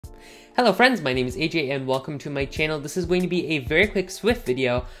Hello friends, my name is AJ and welcome to my channel. This is going to be a very quick Swift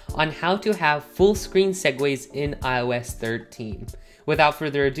video on how to have full screen segues in iOS 13. Without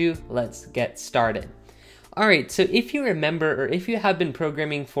further ado, let's get started. Alright, so if you remember, or if you have been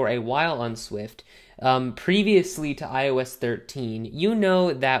programming for a while on Swift, previously to iOS 13, you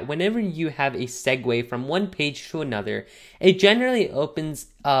know that whenever you have a segue from one page to another, it generally opens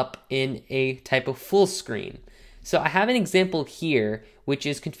up in a type of full screen. So I have an example here, which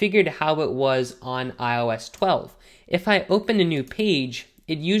is configured how it was on iOS 12. If I open a new page,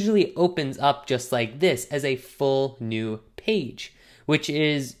 it usually opens up just like this as a full new page, which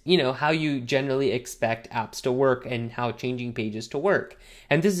is, how you generally expect apps to work and how changing pages to work.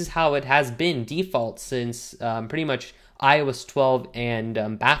 And this is how it has been default since pretty much iOS 12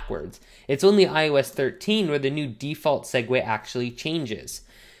 and backwards. It's only iOS 13 where the new default segue actually changes.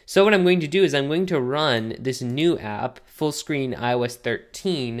 So what I'm going to do is I'm going to run this new app, full screen iOS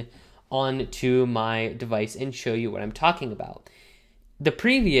 13, onto my device and show you what I'm talking about. The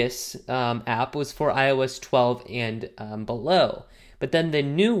previous app was for iOS 12 and below, but then the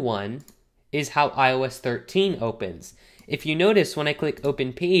new one is how iOS 13 opens. If you notice, when I click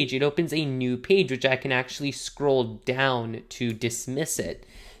open page, it opens a new page, which I can actually scroll down to dismiss it.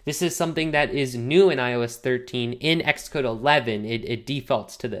 This is something that is new in iOS 13. In Xcode 11, it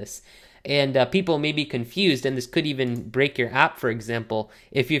defaults to this. And people may be confused, and this could even break your app, for example,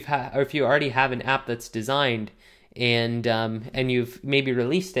 if you already have an app that's designed and you've maybe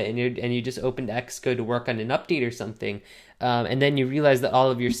released it and you just opened Xcode to work on an update or something, and then you realize that all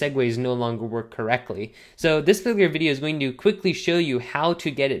of your segues no longer work correctly. So this particular video is going to quickly show you how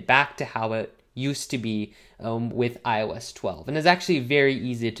to get it back to how it used to be with iOS 12. And it's actually very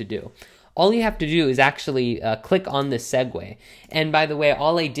easy to do. All you have to do is actually click on the segue. And by the way,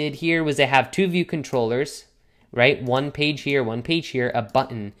 all I did here was I have two view controllers, right? One page here, a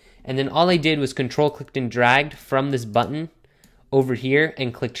button. And then all I did was clicked and dragged from this button over here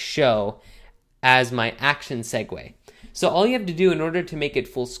and clicked show as my action segue. So all you have to do in order to make it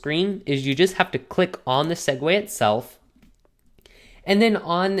full screen is you just have to click on the segue itself. And then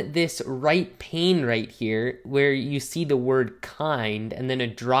on this right pane right here, where you see the word kind and then a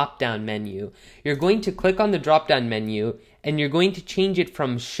drop-down menu, you're going to click on the drop-down menu and you're going to change it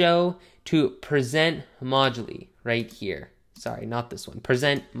from show to present moduli right here. Sorry, not this one.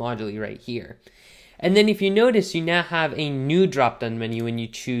 Present moduli right here. And then if you notice, you now have a new drop-down menu when you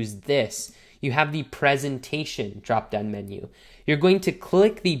choose this. You have the presentation drop-down menu. You're going to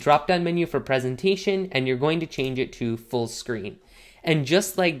click the drop-down menu for presentation and you're going to change it to full screen. And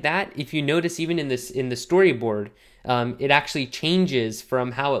just like that, if you notice, even in the storyboard, it actually changes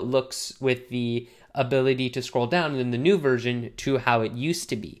from how it looks with the ability to scroll down in the new version to how it used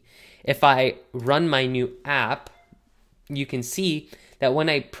to be. If I run my new app, you can see that when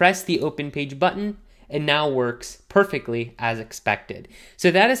I press the open page button, it now works perfectly as expected. So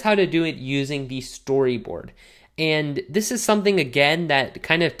that is how to do it using the storyboard. And this is something, again, that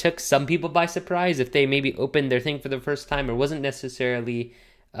kind of took some people by surprise if they maybe opened their thing for the first time or wasn't necessarily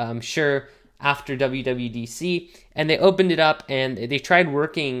sure after WWDC. And they opened it up and they tried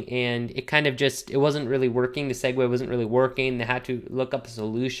working and it kind of it wasn't really working. The segue wasn't really working. They had to look up a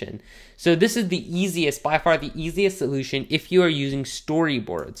solution. So this is the easiest, by far the easiest solution if you are using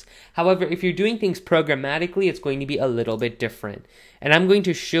storyboards. However, if you're doing things programmatically, it's going to be a little bit different. And I'm going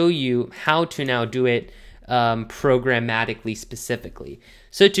to show you how to now do it programmatically specifically.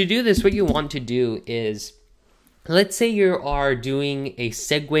 So to do this, what you want to do is, let's say you are doing a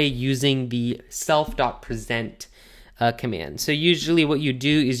segue using the self.present command. So usually what you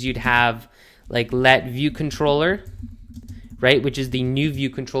do is you'd have like let view controller, right, which is the new view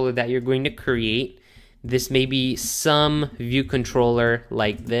controller that you're going to create. This may be some view controller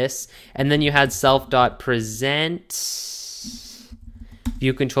like this, and then you had self.present.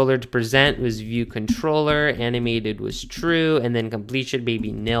 View controller to present was view controller, animated was true, and then completion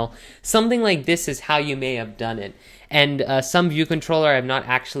maybe nil. Something like this is how you may have done it. And some view controller, I've not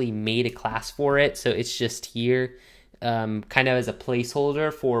actually made a class for it, so it's just here kind of as a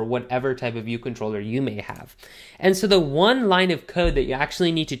placeholder for whatever type of view controller you may have. And so the one line of code that you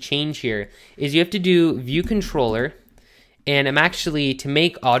actually need to change here is you have to do view controller. And I'm actually, to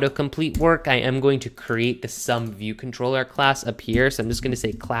make autocomplete work, I am going to create the some view controller class up here. So I'm just going to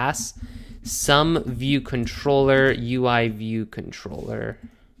say class some view controller UI view controller,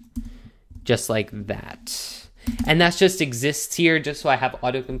 just like that. And that just exists here just so I have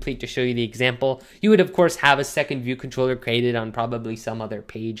autocomplete to show you the example. You would of course have a second view controller created on probably some other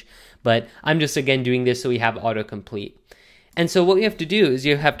page, but I'm just again doing this so we have autocomplete. And so what we have to do is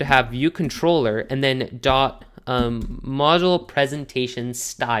you have to have view controller and then dot module presentation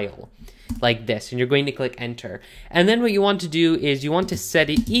style, like this, and you're going to click enter. And then what you want to do is you want to set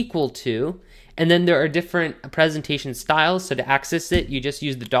it equal to, and then there are different presentation styles. So to access it, you just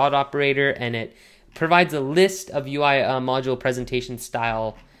use the dot operator, and it provides a list of UI module presentation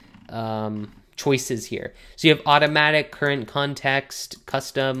style choices here. So you have automatic, current context,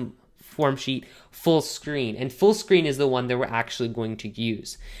 custom, form sheet, full screen, and full screen is the one that we're actually going to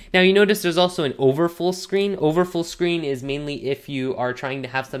use. Now you notice there's also an over full screen. Over full screen is mainly if you are trying to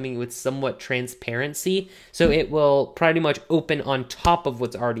have something with somewhat transparency, so it will pretty much open on top of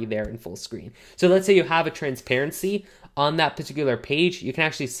what's already there in full screen. So let's say you have a transparency on that particular page, you can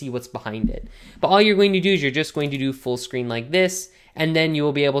actually see what's behind it. But all you're going to do is you're just going to do full screen like this, and then you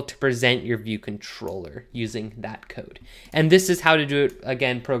will be able to present your view controller using that code. And this is how to do it,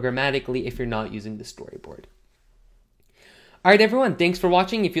 again, programmatically if you're not using the storyboard. All right, everyone, thanks for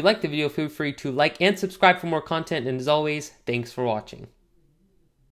watching. If you liked the video, feel free to like and subscribe for more content. And as always, thanks for watching.